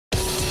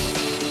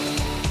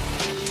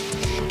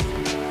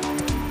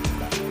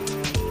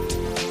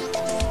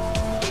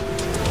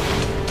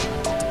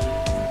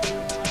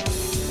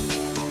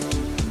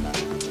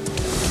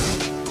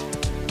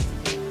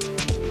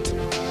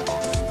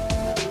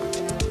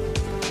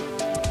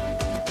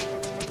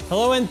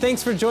Hello and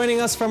thanks for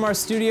joining us from our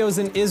studios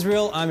in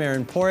Israel. I'm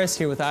Aaron Porras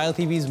here with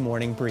ILTV's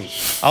Morning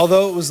Brief.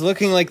 Although it was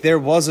looking like there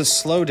was a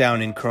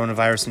slowdown in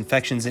coronavirus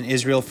infections in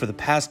Israel for the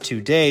past 2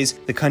 days,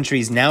 the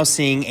country is now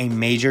seeing a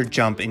major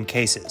jump in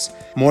cases.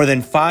 More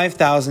than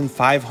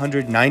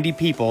 5,590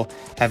 people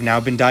have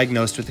now been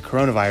diagnosed with the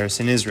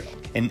coronavirus in Israel,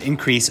 an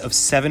increase of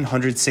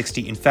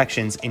 760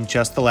 infections in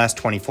just the last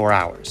 24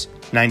 hours.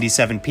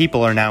 97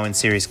 people are now in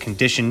serious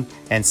condition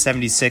and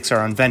 76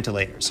 are on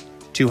ventilators.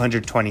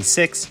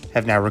 226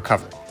 have now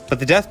recovered. But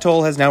the death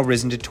toll has now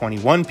risen to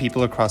 21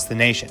 people across the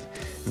nation.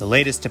 The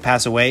latest to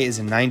pass away is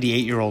a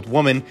 98-year-old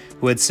woman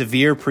who had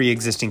severe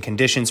pre-existing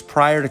conditions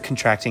prior to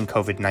contracting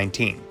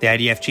COVID-19. The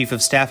IDF Chief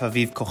of Staff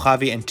Aviv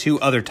Kochavi and 2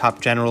 other top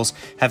generals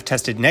have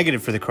tested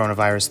negative for the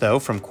coronavirus, though,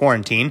 from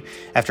quarantine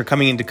after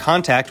coming into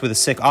contact with a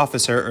sick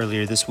officer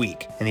earlier this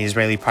week. And the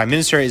Israeli Prime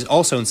Minister is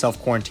also in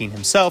self-quarantine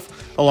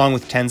himself, along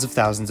with tens of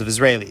thousands of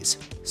Israelis.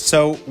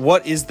 So,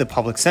 what is the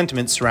public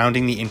sentiment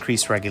surrounding the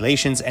increased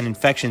regulations and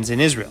infections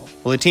in Israel?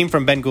 Well, a team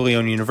from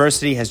Ben-Gurion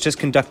University has just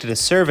conducted a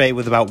survey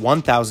with about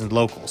 1,000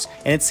 locals,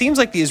 and it seems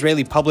like the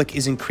Israeli public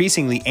is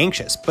increasingly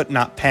anxious, but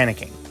not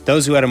panicking.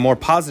 Those who had a more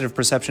positive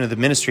perception of the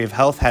Ministry of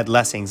Health had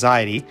less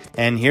anxiety,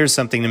 and here's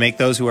something to make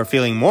those who are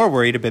feeling more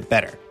worried a bit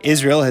better.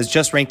 Israel has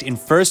just ranked in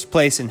first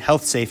place in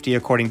health safety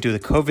according to the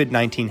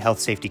COVID-19 Health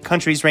Safety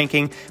Countries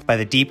ranking by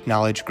the Deep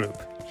Knowledge Group.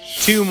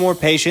 2 more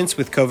patients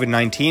with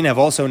COVID-19 have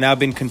also now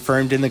been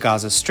confirmed in the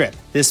Gaza Strip.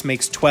 This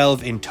makes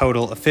 12 in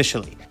total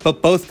officially.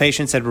 But both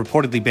patients had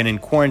reportedly been in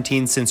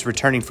quarantine since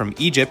returning from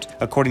Egypt,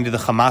 according to the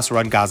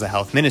Hamas-run Gaza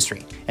Health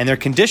Ministry, and their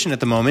condition at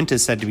the moment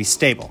is said to be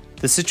stable.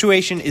 The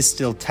situation is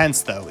still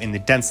tense, though, in the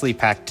densely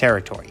packed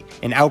territory.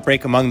 An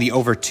outbreak among the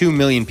over 2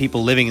 million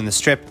people living in the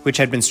Strip, which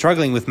had been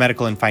struggling with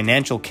medical and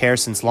financial care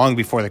since long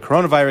before the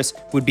coronavirus,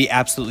 would be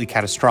absolutely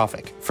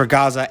catastrophic for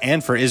Gaza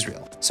and for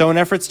Israel. So in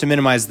efforts to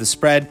minimize the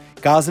spread,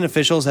 Gazan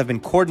officials have been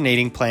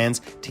coordinating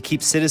plans to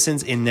keep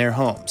citizens in their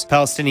homes.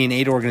 Palestinian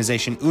aid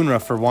organization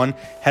UNRWA, for one,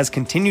 has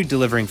continued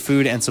delivering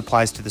food and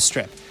supplies to the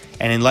Strip.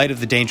 And in light of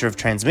the danger of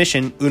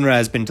transmission, UNRWA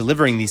has been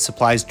delivering these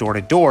supplies door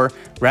to door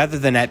rather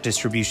than at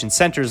distribution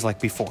centers like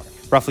before.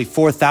 Roughly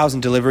 4,000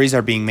 deliveries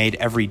are being made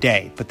every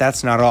day, but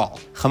that's not all.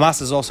 Hamas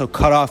has also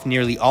cut off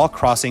nearly all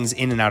crossings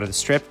in and out of the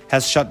Strip,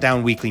 has shut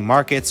down weekly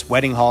markets,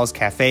 wedding halls,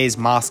 cafes,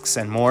 mosques,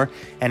 and more,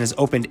 and has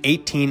opened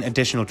 18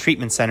 additional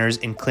treatment centers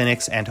in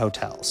clinics and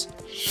hotels.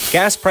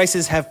 Gas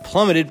prices have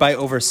plummeted by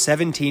over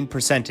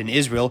 17% in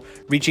Israel,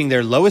 reaching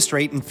their lowest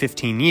rate in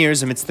 15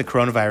 years amidst the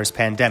coronavirus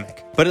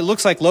pandemic. But it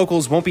looks like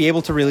locals won't be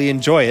able to really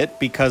enjoy it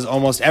because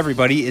almost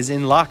everybody is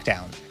in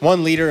lockdown.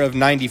 1 liter of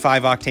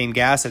 95-octane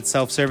gas at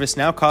self-service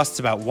now costs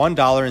about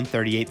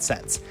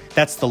 $1.38.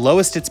 That's the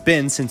lowest it's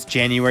been since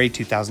January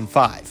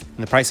 2005.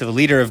 And the price of a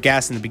liter of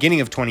gas in the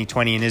beginning of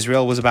 2020 in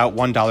Israel was about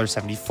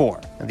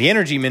 $1.74. Now, the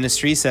Energy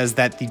Ministry says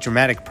that the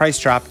dramatic price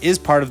drop is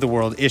part of the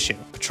world issue.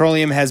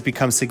 Petroleum has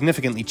become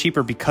significantly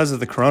cheaper because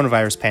of the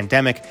coronavirus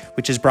pandemic,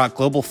 which has brought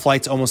global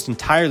flights almost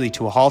entirely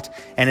to a halt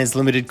and has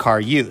limited car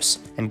use.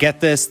 And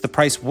get this, the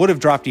price would have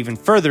dropped even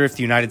further if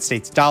the United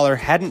States dollar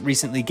hadn't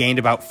recently gained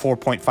about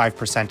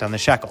 4.5% on the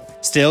shekel.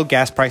 Still,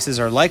 gas prices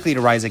are likely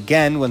to rise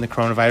again when the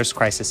coronavirus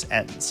crisis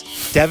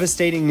ends.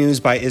 Devastating news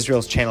by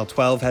Israel's Channel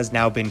 12 has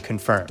now been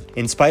confirmed.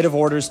 In spite of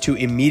orders to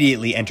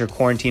immediately enter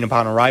quarantine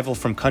upon arrival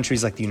from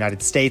countries like the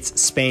United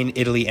States, Spain,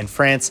 Italy, and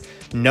France,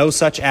 no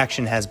such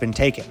action has been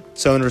taken.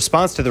 So in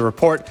response to the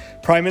report,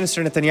 Prime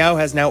Minister Netanyahu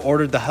has now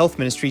ordered the health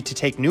ministry to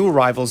take new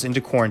arrivals into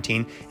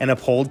quarantine and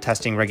uphold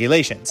testing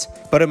regulations.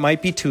 But it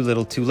might be too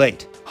little too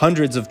late.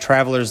 Hundreds of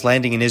travelers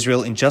landing in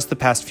Israel in just the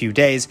past few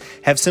days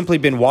have simply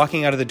been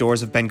walking out of the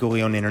doors of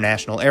Ben-Gurion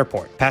International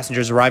Airport.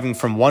 Passengers arriving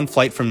from one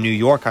flight from New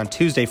York on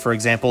Tuesday, for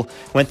example,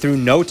 went through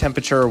no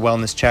temperature or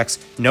wellness checks,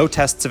 no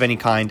tests of any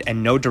kind,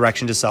 and no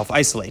direction to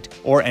self-isolate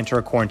or enter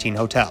a quarantine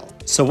hotel.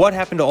 So what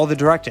happened to all the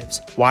directives?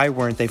 Why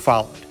weren't they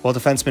followed? Well,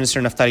 Defense Minister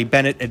Naftali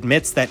Bennett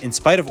admits that in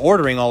spite of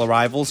ordering all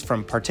arrivals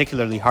from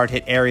particularly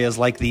hard-hit areas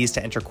like these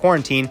to enter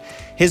quarantine,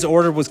 his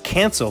order was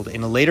canceled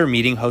in a later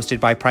meeting hosted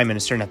by Prime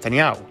Minister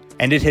Netanyahu.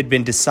 And it had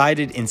been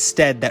decided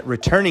instead that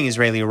returning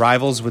Israeli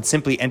arrivals would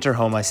simply enter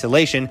home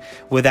isolation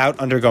without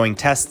undergoing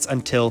tests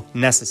until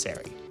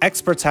necessary.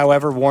 Experts,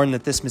 however, warn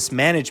that this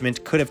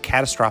mismanagement could have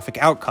catastrophic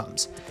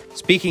outcomes.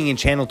 Speaking in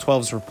Channel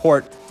 12's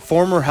report,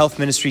 former Health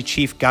Ministry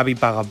Chief Gabi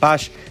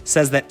Barabash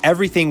says that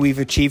everything we've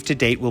achieved to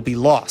date will be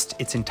lost.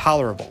 It's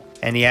intolerable.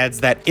 And he adds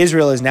that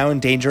Israel is now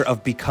in danger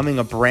of becoming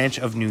a branch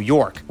of New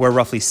York, where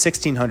roughly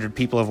 1,600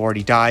 people have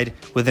already died,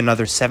 with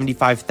another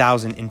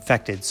 75,000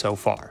 infected so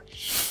far.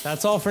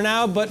 That's all for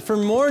now, but for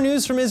more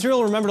news from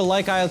Israel, remember to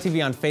like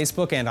ILTV on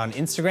Facebook and on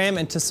Instagram,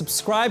 and to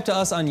subscribe to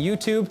us on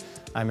YouTube.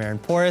 I'm Aaron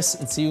Porras,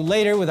 and see you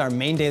later with our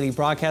main daily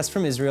broadcast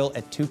from Israel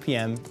at 2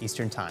 p.m.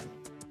 Eastern Time.